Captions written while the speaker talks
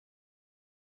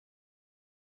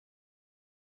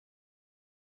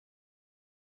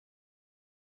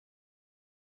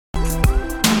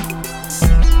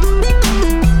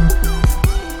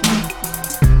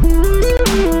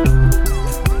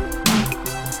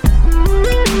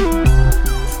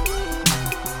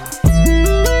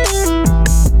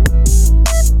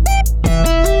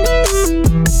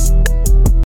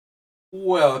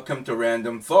welcome to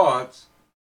Random Thoughts.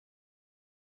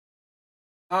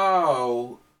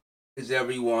 How is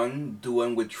everyone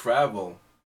doing with travel?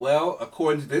 Well,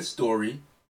 according to this story,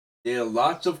 there are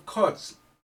lots of cuts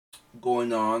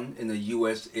going on in the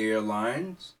U.S.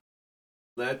 airlines.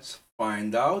 Let's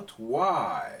find out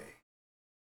why.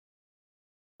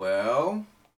 Well,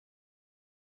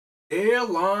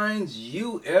 airlines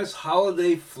U.S.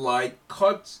 holiday flight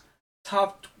cuts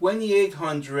top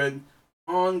 2,800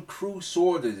 on crew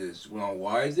shortages. Well,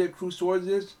 why is there crew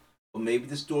shortages? Well, maybe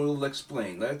the story will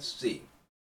explain. Let's see.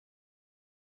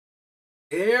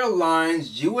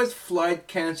 Airlines U.S. flight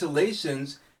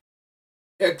cancellations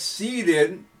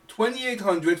exceeded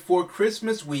 2,800 for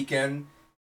Christmas weekend,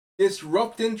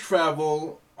 disrupting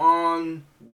travel on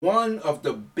one of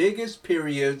the biggest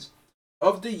periods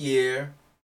of the year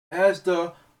as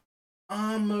the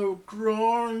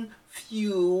Omicron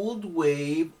fueled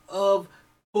wave of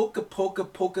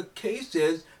poca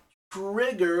cases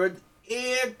triggered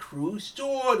air crew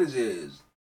shortages.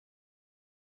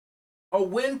 A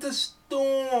winter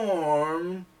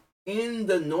storm in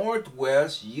the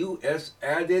northwest U.S.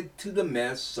 added to the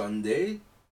mess Sunday,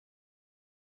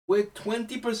 with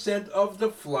 20% of the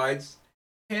flights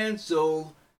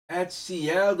canceled at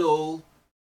Seattle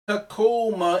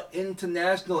Tacoma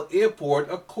International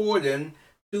Airport, according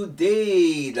to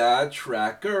data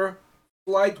tracker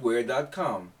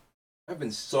Flightware.com. I've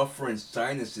been suffering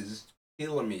sinuses, it's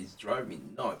killing me, it's driving me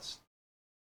nuts.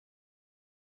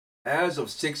 As of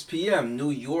 6 p.m.,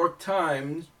 New York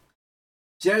Times,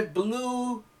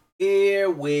 JetBlue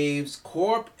Airways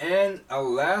Corp and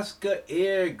Alaska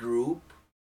Air Group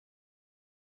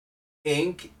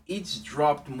Inc. each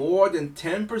dropped more than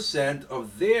 10%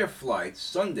 of their flights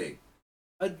Sunday.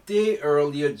 A day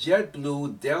earlier,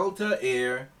 JetBlue, Delta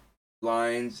Air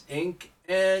Lines Inc.,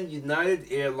 and United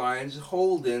Airlines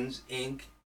Holdings Inc.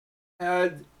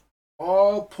 had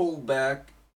all pulled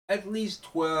back at least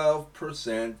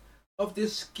 12% of their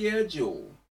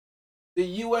schedule. The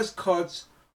U.S. cuts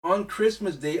on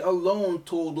Christmas Day alone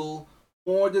total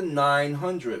more than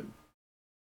 900.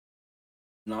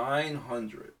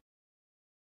 900.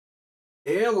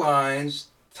 Airlines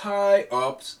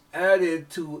tie-ups added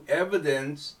to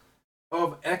evidence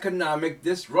of economic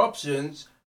disruptions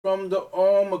from the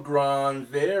Omicron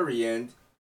variant,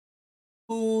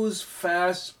 whose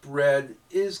fast spread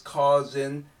is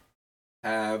causing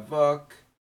havoc,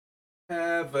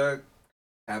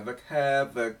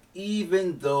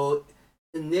 even though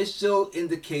initial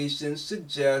indications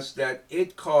suggest that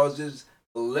it causes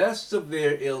less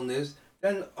severe illness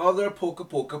than other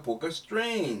poca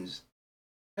strains.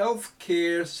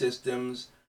 Healthcare systems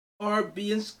are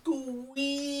being squeezed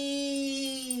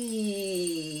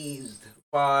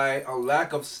by a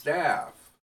lack of staff.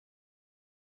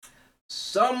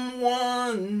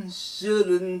 Someone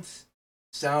shouldn't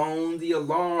sound the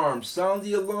alarm. Sound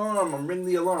the alarm. I'm ringing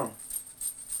the alarm.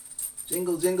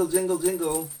 Jingle, jingle, jingle,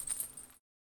 jingle.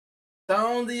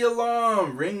 Sound the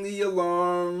alarm. Ring the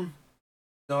alarm.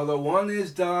 Another one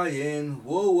is dying.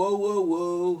 Whoa, whoa, whoa,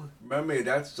 whoa. Remember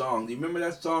that song? Do you remember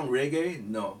that song, Reggae?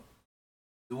 No.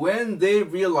 When they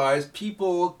realized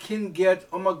people can get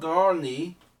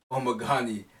Omicron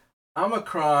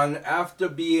after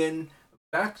being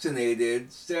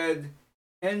vaccinated, said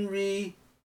Henry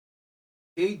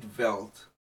Eitvelt,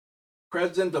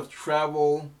 president of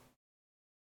Travel,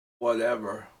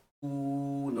 whatever,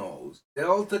 who knows.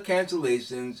 Delta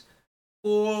cancellations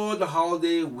for the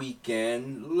holiday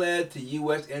weekend led to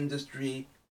U.S. industry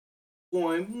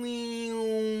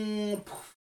going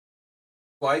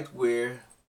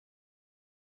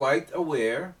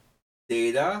FlightAware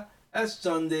data as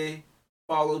Sunday,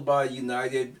 followed by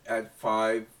United at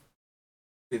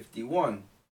 5:51.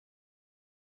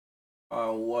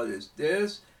 What is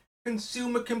this?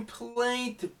 Consumer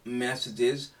complaint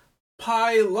messages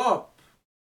pile up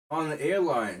on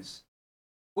airlines.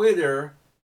 Twitter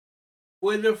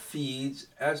feeds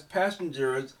as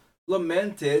passengers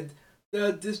lamented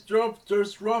the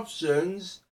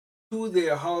disruptions to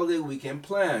their holiday weekend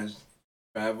plans.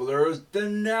 Travelers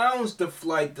denounced the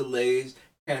flight delays,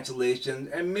 cancellations,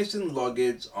 and missing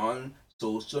luggage on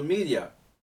social media.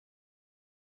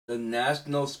 The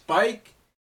national spike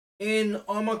in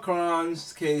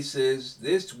Omicron's cases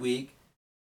this week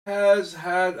has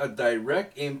had a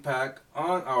direct impact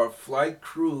on our flight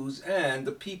crews and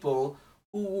the people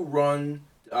who run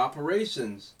the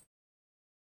operations.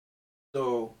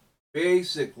 So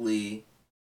basically,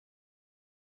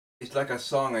 it's like a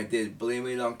song I did, Blame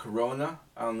It on Corona.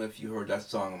 I don't know if you heard that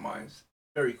song of mine. It's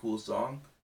a very cool song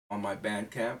on my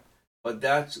Bandcamp. But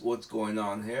that's what's going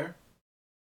on here.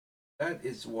 That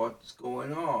is what's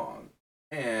going on.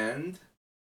 And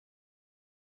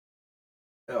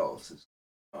else is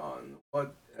on?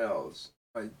 What else?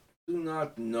 I do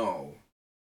not know.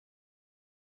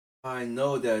 I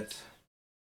know that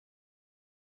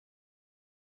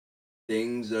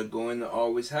things are going to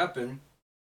always happen.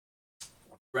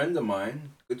 A friend of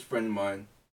mine, good friend of mine,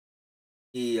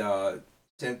 he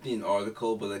sent me an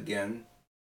article, but again,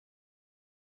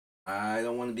 I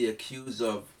don't want to be accused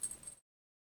of.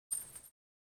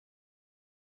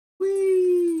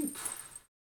 Whee!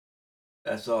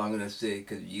 That's all I'm gonna say.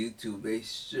 Because YouTube, they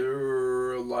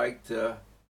sure like to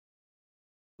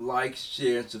like,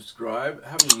 share, and subscribe. I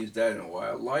haven't used that in a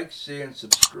while. Like, share, and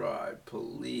subscribe.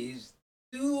 Please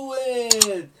do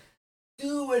it.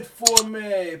 Do it for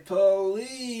me,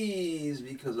 please,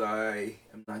 because I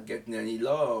am not getting any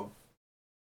love.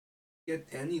 Get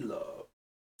any love.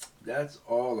 That's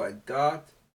all I got.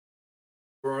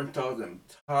 Burnt out. I'm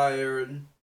tired.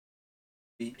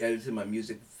 Be editing my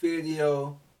music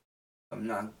video. I'm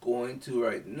not going to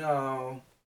right now.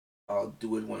 I'll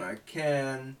do it when I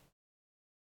can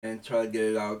and try to get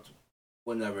it out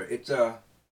whenever. It's a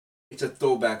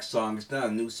throwback song. It's not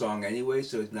a new song anyway,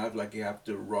 so it's not like you have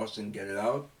to rush and get it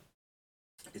out.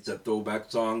 It's a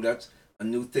throwback song. That's a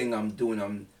new thing I'm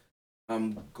doing.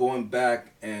 I'm going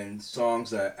back and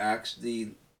songs that I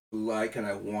actually like and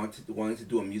I wanted to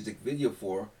do a music video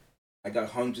for. I got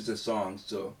hundreds of songs,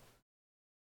 so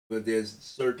but there's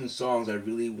certain songs I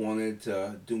really wanted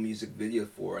to do music video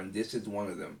for, and this is one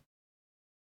of them.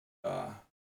 Uh,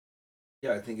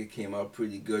 yeah, I think it came out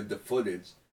pretty good. The footage,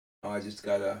 I just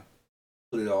gotta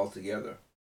put it all together.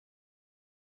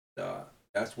 Uh,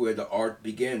 that's where the art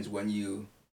begins when you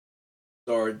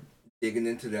start digging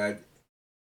into that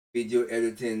video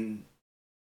editing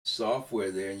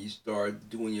software there and you start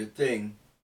doing your thing.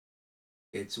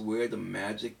 It's where the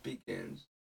magic begins.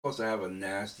 Plus, I have a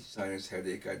nasty sinus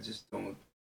headache. I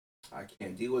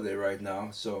can't deal with it right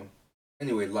now. So,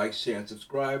 anyway, like, share, and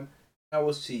subscribe. I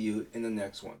will see you in the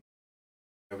next one,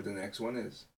 whatever the next one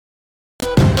is.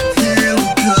 Here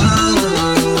we go.